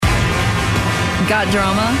Got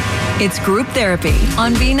drama? It's Group Therapy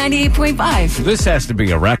on B98.5. This has to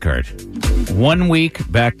be a record. 1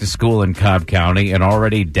 week back to school in Cobb County, and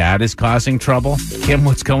already Dad is causing trouble. Kim,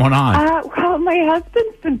 what's going on? Well, my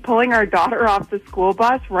husband's been pulling our daughter off the school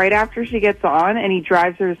bus right after she gets on, and he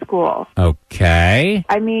drives her to school. Okay.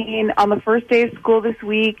 I mean, on the first day of school this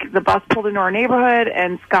week, the bus pulled into our neighborhood,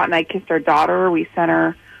 and Scott and I kissed our daughter. We sent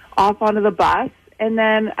her off onto the bus, and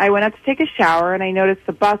then I went up to take a shower, and I noticed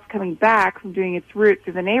the bus coming back from doing its route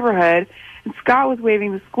through the neighborhood, and Scott was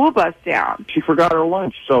waving the school bus down. She forgot her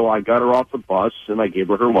lunch, so I got her off the bus, and I gave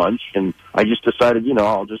her lunch, and I just decided,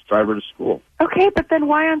 I'll just drive her to school. Okay, but then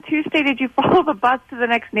why on Tuesday did you follow the bus to the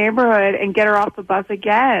next neighborhood and get her off the bus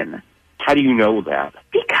again? How do you know that?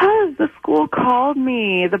 Because the school called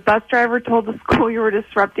me. The bus driver told the school you were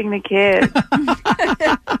disrupting the kids.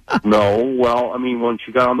 No, well, when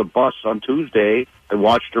she got on the bus on Tuesday, I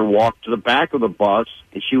watched her walk to the back of the bus,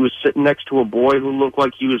 and she was sitting next to a boy who looked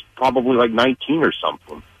like he was probably like 19 or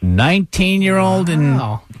something. 19-year-old and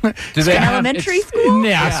do they have elementary school?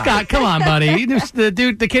 Yeah, Scott, come on, buddy.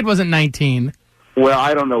 The kid wasn't 19. Well,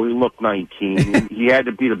 I don't know. He looked 19. He had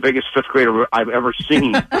to be the biggest fifth grader I've ever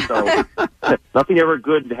seen. So nothing ever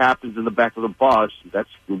good happens in the back of the bus. That's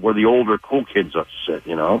where the older cool kids sit,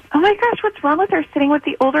 Oh my gosh, what's wrong with her sitting with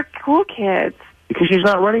the older cool kids? Because she's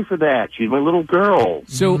not ready for that. She's my little girl.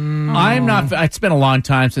 So I'm not. It's been a long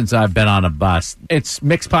time since I've been on a bus. It's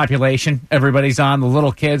mixed population. Everybody's on, the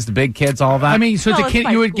little kids, the big kids, all that. So it's a kid.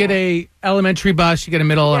 You would get a elementary bus, you get a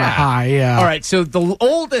middle and a high. Yeah. All right. So the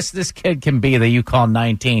oldest this kid can be that you call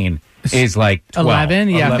 19 is like 12, 11.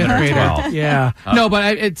 Yeah, 11 fifth or grader. 12. Yeah. No,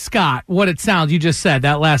 but it's Scott. What it sounds. You just said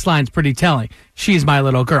that last line's pretty telling. She's my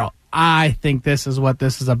little girl. I think this is what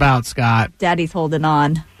this is about, Scott. Daddy's holding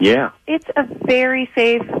on. Yeah. It's a very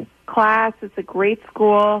safe class. It's a great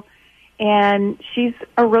school. And she's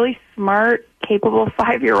a really smart, capable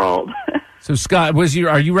 5-year-old. So, Scott,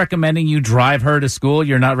 are you recommending you drive her to school?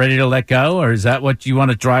 You're not ready to let go? Or is that what you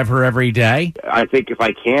want to drive her every day? I think if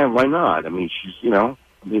I can, why not? She's,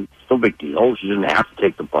 it's no big deal. She doesn't have to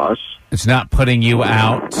take the bus. It's not putting you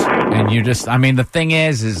out. And you just, the thing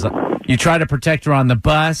is you try to protect her on the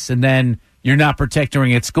bus, and then you're not protecting her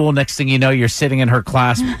at school. Next thing you know, you're sitting in her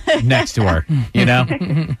class next to her,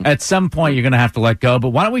 At some point, you're going to have to let go. But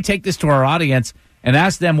why don't we take this to our audience and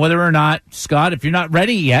ask them whether or not, Scott, if you're not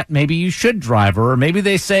ready yet, maybe you should drive her. Or maybe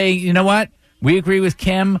they say, you know what? We agree with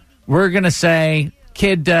Kim. We're going to say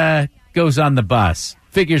kid goes on the bus,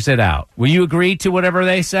 figures it out. Will you agree to whatever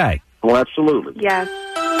they say? Well, absolutely. Yes.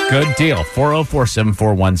 Good deal.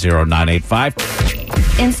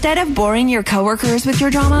 404-741-0985. Instead of boring your coworkers with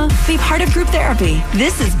your drama, be part of Group Therapy.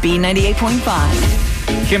 This is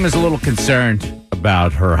B98.5. Kim is a little concerned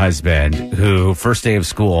about her husband, who first day of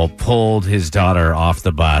school pulled his daughter off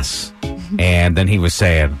the bus, and then he was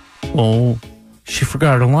saying, "Oh, she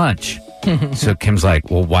forgot her lunch." So Kim's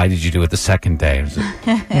like, "Well, why did you do it the second day?"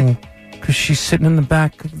 Because she's sitting in the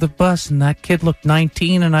back of the bus, and that kid looked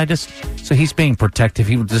 19, and so he's being protective.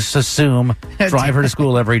 He would just assume drive her to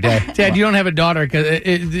school every day. Dad, you don't have a daughter,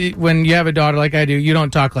 because when you have a daughter like I do, you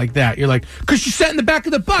don't talk like that. You're like, because she sat in the back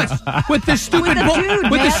of the bus with the stupid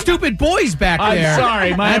the stupid boys back there. I'm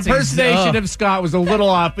sorry, my impersonation of Scott was a little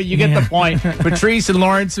off, but you get the point. Patrice in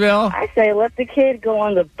Lawrenceville. I say let the kid go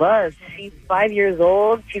on the bus. She's 5 years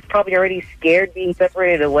old. She's probably already scared being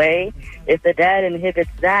separated away. If the dad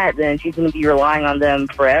inhibits that, then she's going to be relying on them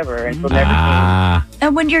forever. And she'll never change.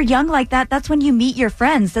 And when you're young like that, that's when you meet your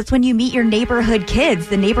friends. That's when you meet your neighborhood kids,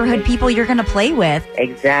 the neighborhood people you're going to play with.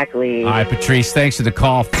 Exactly. All right, Patrice, thanks for the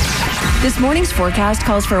call. This morning's forecast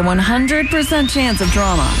calls for a 100% chance of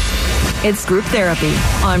drama. It's Group Therapy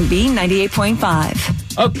on B98.5.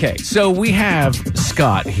 Okay, so we have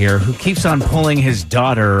Scott here who keeps on pulling his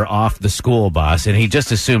daughter off the school bus, and he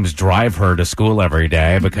just assumes drive her to school every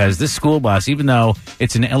day because this school bus, even though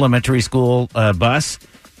it's an elementary school bus,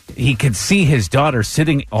 he could see his daughter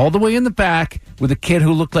sitting all the way in the back with a kid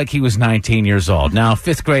who looked like he was 19 years old. Now, a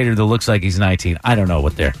fifth grader that looks like he's 19, I don't know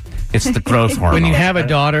what they're... It's the growth hormone. When you have a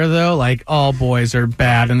daughter, though, like all boys are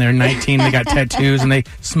bad, and they're 19, they got tattoos, and they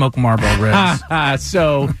smoke Marlboro Reds.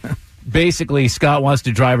 So... Basically, Scott wants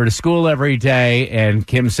to drive her to school every day, and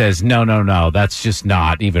Kim says, no, that's just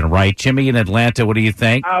not even right. Jimmy in Atlanta, what do you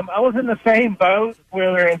think? I was in the same boat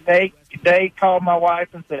where they called my wife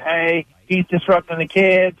and said, hey, he's disrupting the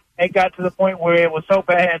kids. It got to the point where it was so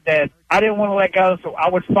bad that I didn't want to let go, so I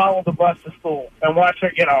would follow the bus to school and watch her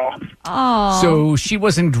get off. Oh. So she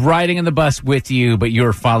wasn't riding in the bus with you, but you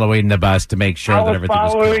were following the bus to make sure that everything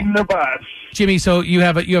was cool. I was following the bus. Jimmy, so you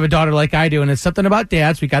have a daughter like I do, and it's something about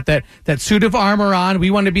dads. We got that suit of armor on.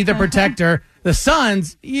 We want to be the protector. The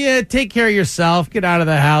sons, yeah, take care of yourself, get out of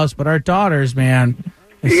the house. But our daughters, man,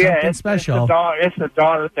 it's something special. It's the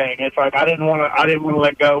daughter thing. It's like I didn't want to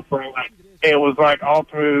let go for like it was like all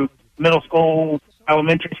through middle school,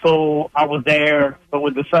 elementary school. I was there, but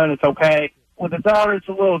with the son, it's okay. With the daughter, it's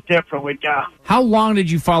a little different. How long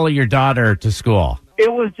did you follow your daughter to school?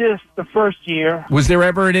 It was just the first year. Was there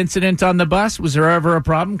ever an incident on the bus? Was there ever a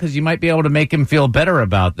problem? Because you might be able to make him feel better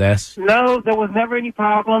about this. No, there was never any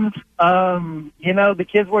problems. The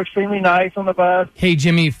kids were extremely nice on the bus. Hey,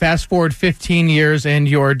 Jimmy, fast forward 15 years and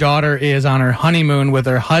your daughter is on her honeymoon with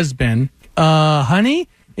her husband. Honey,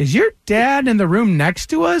 is your dad in the room next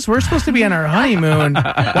to us? We're supposed to be on our honeymoon.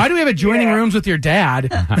 Why do we have adjoining rooms with your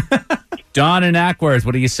dad? Don and Ackworth,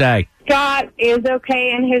 what do you say? Scott is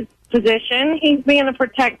okay in his position. He's being a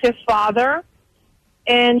protective father,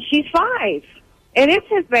 and she's 5. It is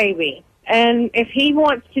his baby. And if he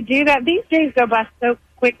wants to do that, these days go by so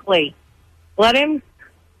quickly. Let him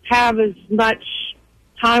have as much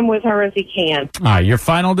time with her as he can. All right, your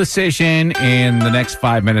final decision in the next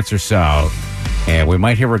 5 minutes or so. And we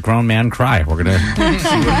might hear a grown man cry. We're going to see what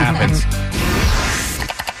happens.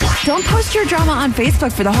 Don't post your drama on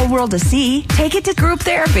Facebook for the whole world to see. Take it to group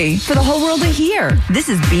therapy for the whole world to hear. This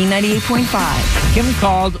is B98.5. Kim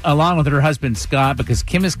called along with her husband, Scott, because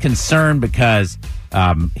Kim is concerned because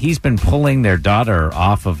he's been pulling their daughter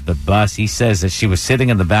off of the bus. He says that she was sitting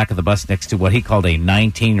in the back of the bus next to what he called a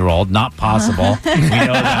 19-year-old. Not possible. We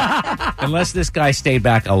know that. Unless this guy stayed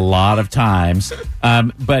back a lot of times.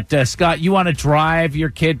 But Scott, you want to drive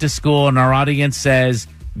your kid to school, and our audience says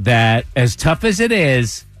that as tough as it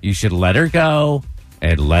is, you should let her go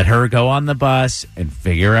and let her go on the bus and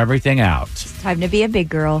figure everything out. Time to be a big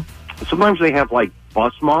girl. Sometimes they have like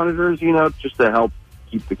bus monitors, just to help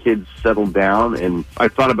keep the kids settled down. And I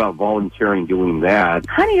thought about volunteering doing that.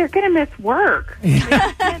 Honey, you're going to miss work. You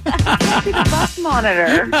can't be the bus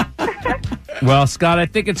monitor. Well, Scott, I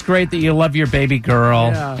think it's great that you love your baby girl.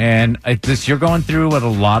 Yeah. And you're going through what a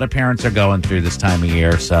lot of parents are going through this time of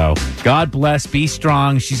year. So God bless. Be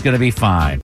strong. She's going to be fine.